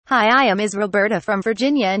Hi, I am Roberta from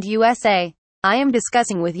Virginia and USA. I am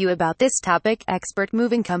discussing with you about this topic. Expert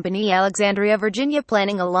moving company Alexandria, Virginia.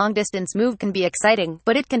 Planning a long-distance move can be exciting,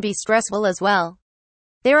 but it can be stressful as well.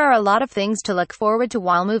 There are a lot of things to look forward to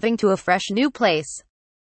while moving to a fresh new place.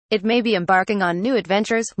 It may be embarking on new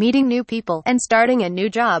adventures, meeting new people, and starting a new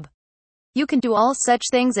job. You can do all such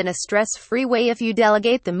things in a stress-free way if you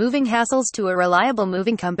delegate the moving hassles to a reliable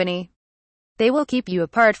moving company. They will keep you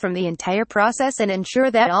apart from the entire process and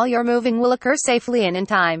ensure that all your moving will occur safely and in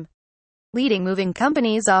time. Leading moving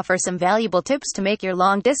companies offer some valuable tips to make your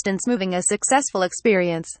long-distance moving a successful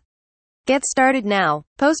experience. Get started now.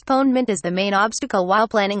 Postponement is the main obstacle while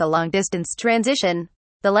planning a long-distance transition.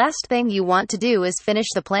 The last thing you want to do is finish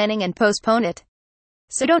the planning and postpone it.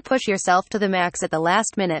 So don't push yourself to the max at the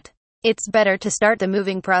last minute. It's better to start the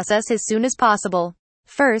moving process as soon as possible.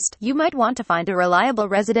 First, you might want to find a reliable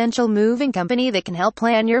residential moving company that can help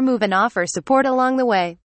plan your move and offer support along the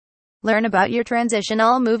way. Learn about your transition.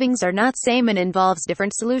 All movings are not same and involves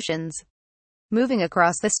different solutions. Moving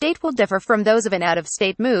across the state will differ from those of an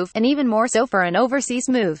out-of-state move, and even more so for an overseas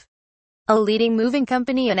move. A leading moving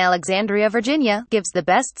company in Alexandria, Virginia, gives the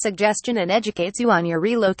best suggestion and educates you on your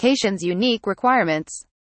relocation's unique requirements.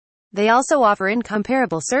 They also offer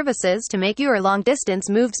incomparable services to make your long-distance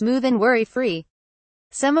move smooth and worry-free.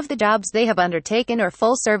 Some of the jobs they have undertaken are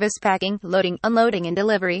full-service packing, loading, unloading and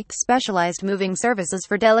delivery, specialized moving services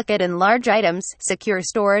for delicate and large items, secure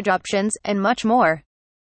storage options, and much more.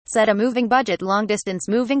 Set a moving budget. Long-distance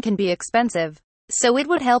moving can be expensive, so it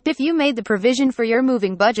would help if you made the provision for your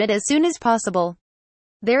moving budget as soon as possible.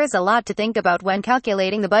 There is a lot to think about when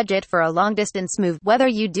calculating the budget for a long-distance move, whether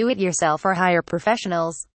you do it yourself or hire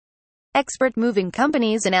professionals. Expert moving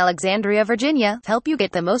companies in Alexandria, Virginia, help you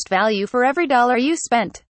get the most value for every dollar you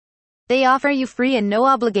spent. They offer you free and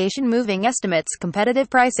no-obligation moving estimates, competitive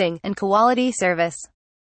pricing, and quality service.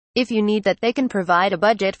 If you need that, they can provide a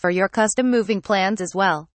budget for your custom moving plans as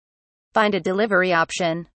well. Find a delivery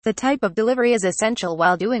option. The type of delivery is essential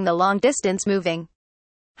while doing the long-distance moving.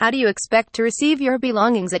 How do you expect to receive your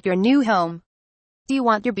belongings at your new home? Do you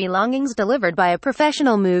want your belongings delivered by a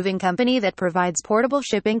professional moving company that provides portable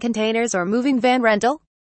shipping containers or moving van rental?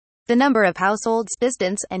 The number of households,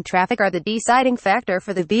 distance, and traffic are the deciding factor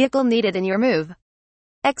for the vehicle needed in your move.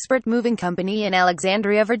 Expert Moving Company in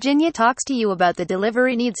Alexandria, Virginia talks to you about the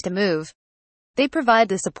delivery needs to move. They provide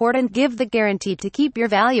the support and give the guarantee to keep your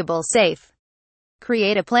valuables safe.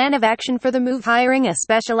 Create a plan of action for the move. Hiring a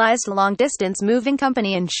specialized long-distance moving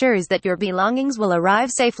company ensures that your belongings will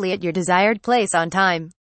arrive safely at your desired place on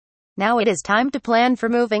time. Now it is time to plan for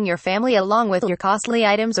moving your family along with your costly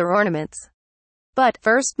items or ornaments. But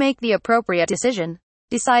first, make the appropriate decision.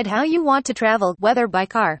 Decide how you want to travel, whether by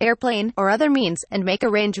car, airplane, or other means, and make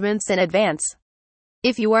arrangements in advance.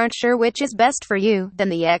 If you aren't sure which is best for you, then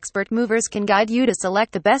the expert movers can guide you to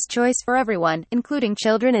select the best choice for everyone, including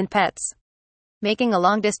children and pets. Making a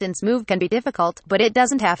long-distance move can be difficult, but it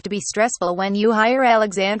doesn't have to be stressful when you hire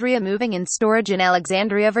Alexandria Moving and Storage in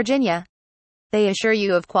Alexandria, Virginia. They assure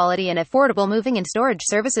you of quality and affordable moving and storage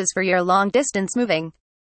services for your long-distance moving.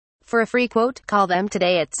 For a free quote, call them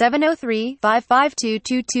today at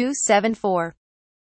 703-552-2274.